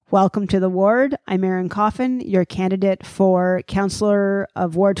Welcome to the ward. I'm Erin Coffin, your candidate for Councillor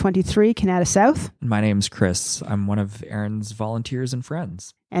of Ward 23, Canada South. My name's Chris. I'm one of Erin's volunteers and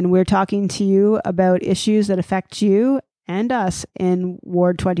friends. And we're talking to you about issues that affect you and us in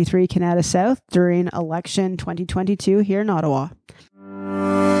Ward 23, Canada South during election 2022 here in Ottawa.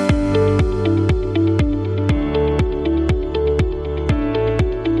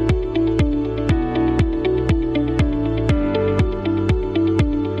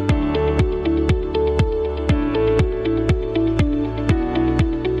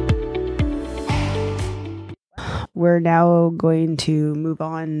 We're now going to move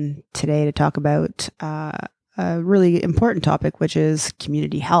on today to talk about a really important topic, which is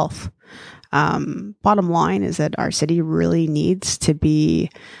community health. Bottom line is that our city really needs to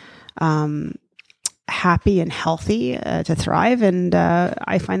be happy and healthy to thrive. And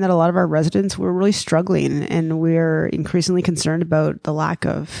I find that a lot of our residents, we're really struggling, and we're increasingly concerned about the lack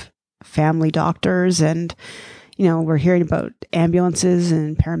of family doctors. And we're hearing about ambulances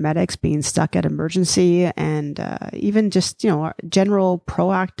and paramedics being stuck at emergency, and even just, general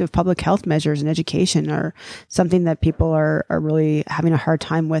proactive public health measures and education are something that people are really having a hard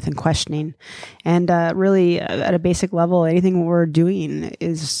time with and questioning. And really, at a basic level, anything we're doing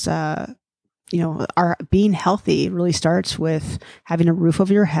is, our being healthy really starts with having a roof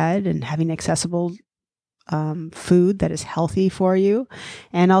over your head and having accessible food that is healthy for you,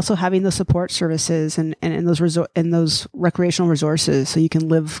 and also having those support services and those recreational resources so you can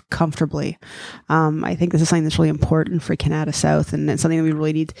live comfortably. I think this is something that's really important for Canada South, and it's something that we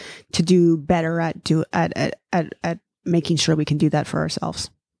really need to do better at making sure we can do that for ourselves.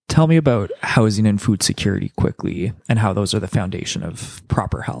 Tell me about housing and food security quickly, and how those are the foundation of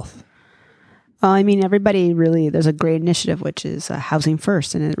proper health. Well, everybody really, there's a great initiative, which is housing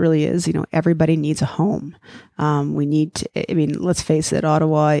first. And it really is, everybody needs a home. We need to, let's face it,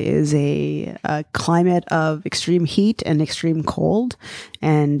 Ottawa is a climate of extreme heat and extreme cold.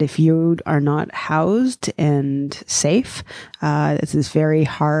 And if you are not housed and safe, it is very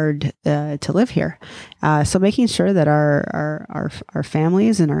hard to live here. So making sure that our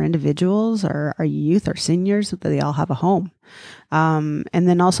families and our individuals, our youth, our seniors, that they all have a home. And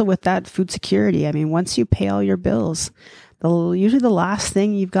then also with that, food security. Once you pay all your bills, usually the last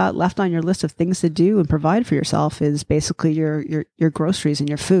thing you've got left on your list of things to do and provide for yourself is basically your groceries and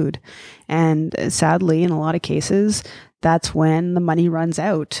your food. And sadly, in a lot of cases, that's when the money runs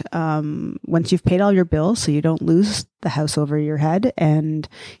out. Once you've paid all your bills, so you don't lose the house over your head and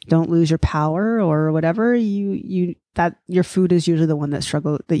you don't lose your power or whatever, that your food is usually the one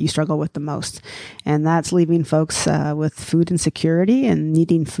that you struggle with the most. And that's leaving folks with food insecurity and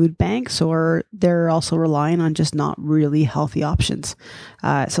needing food banks, or they're also relying on just not really healthy options.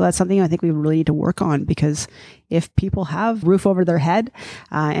 So that's something I think we really need to work on, because if people have roof over their head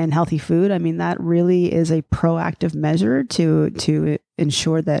and healthy food, that really is a proactive measure to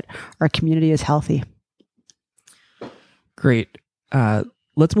ensure that our community is healthy. Great.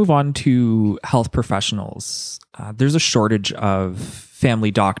 Let's move on to health professionals. There's a shortage of family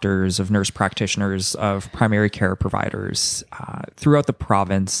doctors, of nurse practitioners, of primary care providers throughout the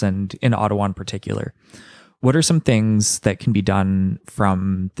province and in Ottawa in particular. What are some things that can be done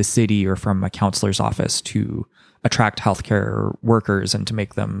from the city or from a councillor's office to attract healthcare workers and to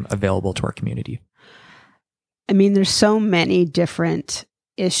make them available to our community? There's so many different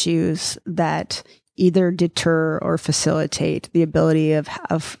issues that either deter or facilitate the ability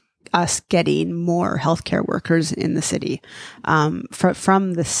of us getting more healthcare workers in the city.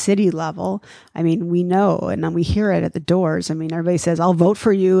 From the city level, we know, and we hear it at the doors. Everybody says, I'll vote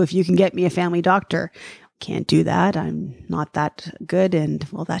for you if you can get me a family doctor. Can't do that. I'm not that good. And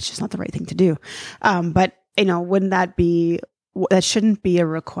well, that's just not the right thing to do. But wouldn't that shouldn't be a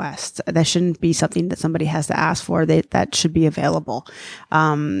request. That shouldn't be something that somebody has to ask for. That should be available.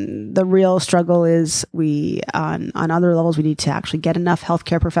 The real struggle is on other levels, we need to actually get enough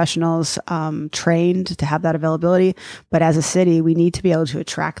healthcare professionals trained to have that availability. But as a city, we need to be able to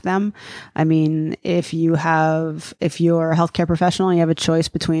attract them. If you're a healthcare professional and you have a choice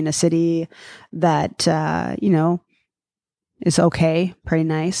between a city that, is okay, pretty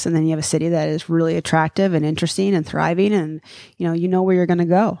nice, and then you have a city that is really attractive and interesting and thriving, and you know where you're going to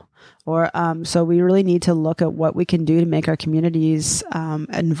go. Or so we really need to look at what we can do to make our communities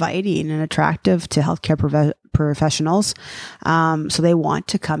inviting and attractive to healthcare professionals, so they want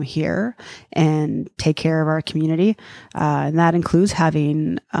to come here and take care of our community. And that includes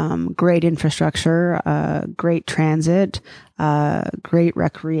having great infrastructure, great transit, great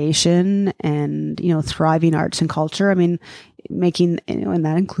recreation, and thriving arts and culture. And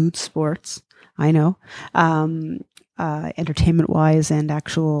that includes sports. I know. entertainment wise and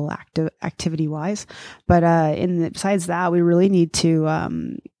actual activity wise. But besides that, we really need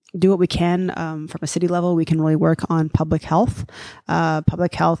to do what we can from a city level. We can really work on public health.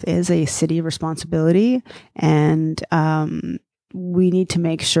 Public health is a city responsibility, and we need to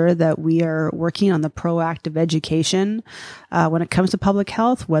make sure that we are working on the proactive education when it comes to public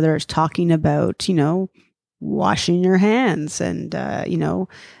health, whether it's talking about, washing your hands and,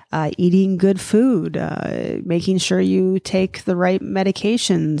 eating good food, making sure you take the right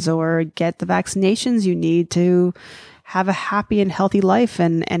medications or get the vaccinations you need to have a happy and healthy life,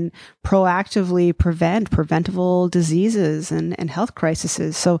 and proactively prevent preventable diseases and health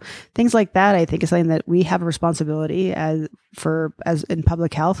crises. So things like that, I think, is something that we have a responsibility as in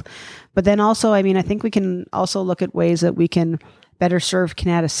public health. But then also, I think we can also look at ways that we can better serve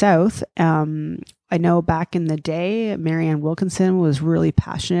Canada South. I know back in the day, Marianne Wilkinson was really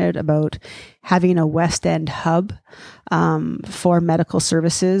passionate about having a West End hub for medical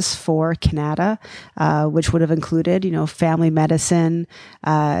services for Canada, which would have included, family medicine,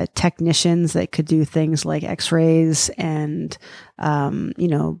 technicians that could do things like x-rays and,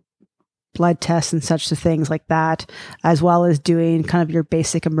 blood tests and such things like that, as well as doing kind of your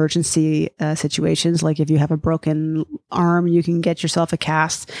basic emergency situations. Like if you have a broken arm, you can get yourself a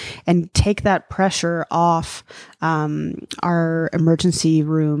cast and take that pressure off our emergency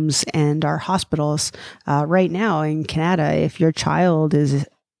rooms and our hospitals. Right now in Canada, if your child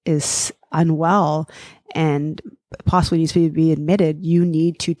is unwell and possibly needs to be admitted, you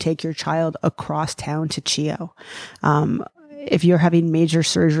need to take your child across town to CHEO. If you're having major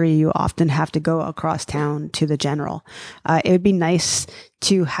surgery, you often have to go across town to the general. It would be nice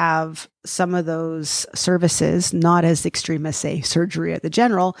to have some of those services, not as extreme as, say, surgery at the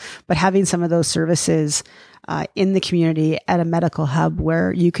general, but having some of those services in the community at a medical hub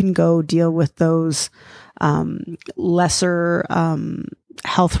where you can go deal with those lesser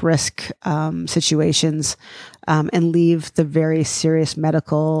health risk situations and leave the very serious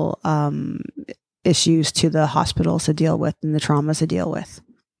medical issues to the hospitals to deal with and the traumas to deal with.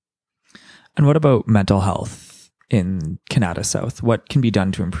 And what about mental health in Canada South? What can be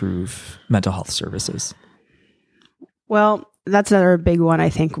done to improve mental health services? Well, that's another big one, I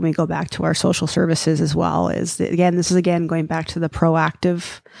think, when we go back to our social services as well, is that, this is going back to the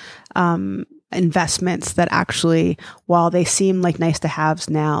proactive investments that actually, while they seem like nice to haves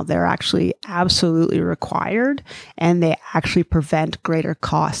now, they're actually absolutely required, and they actually prevent greater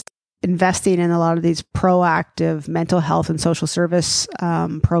costs. Investing in a lot of these proactive mental health and social service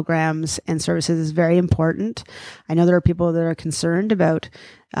programs and services is very important. I know there are people that are concerned about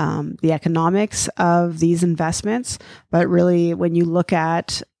the economics of these investments, but really when you look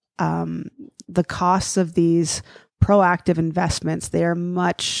at the costs of these proactive investments, they are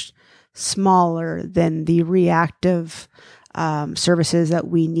much smaller than the reactive services that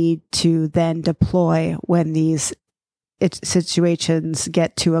we need to then deploy when these situations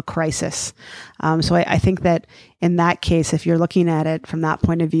get to a crisis. So I think that in that case, if you're looking at it from that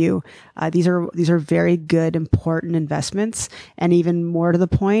point of view, these are very good, important investments. And even more to the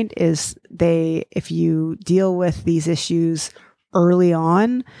point is if you deal with these issues early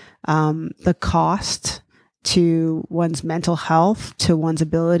on, the cost to one's mental health, to one's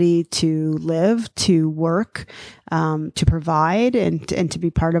ability to live, to work, to provide, and to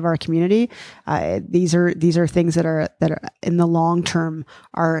be part of our community. These are things that are in the long term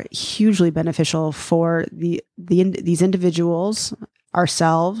are hugely beneficial for these individuals,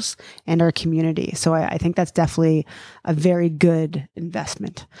 ourselves, and our community. So I think that's definitely a very good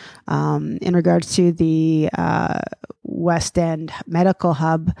investment. In regards to the West End Medical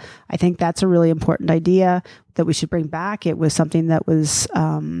Hub, I think that's a really important idea that we should bring back. It was something that was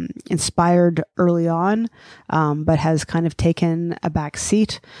inspired early on, but has kind of taken a back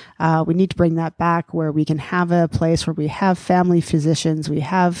seat. We need to bring that back where we can have a place where we have family physicians, we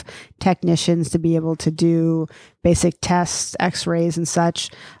have technicians to be able to do basic tests, x-rays and such,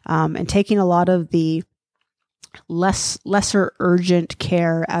 and taking a lot of the lesser urgent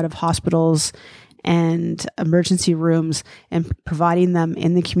care out of hospitals and emergency rooms and providing them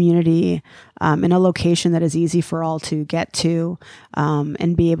in the community in a location that is easy for all to get to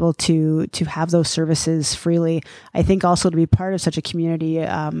and be able to have those services freely. I think also to be part of such a community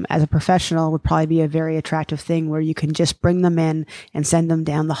as a professional would probably be a very attractive thing where you can just bring them in and send them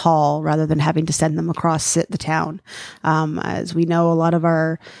down the hall rather than having to send them across the town. As we know, a lot of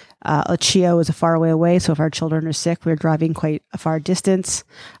our CHEO is a far way away. So if our children are sick, we're driving quite a far distance.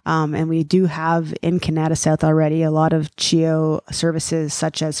 And we do have in Canada South already a lot of CHEO services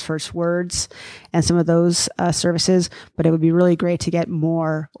such as First Words and some of those services. But it would be really great to get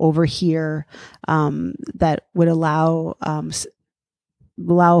more over here that would allow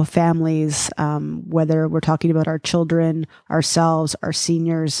families, whether we're talking about our children, ourselves, our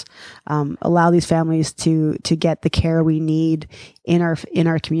seniors, allow these families to get the care we need in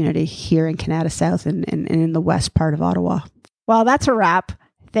our community here in Canada South and in the west part of Ottawa. Well, that's a wrap.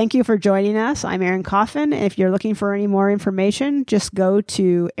 Thank you for joining us. I'm Erin Coffin. If you're looking for any more information, just go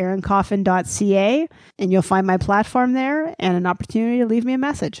to erincoffin.ca and you'll find my platform there and an opportunity to leave me a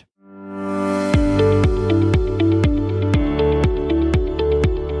message.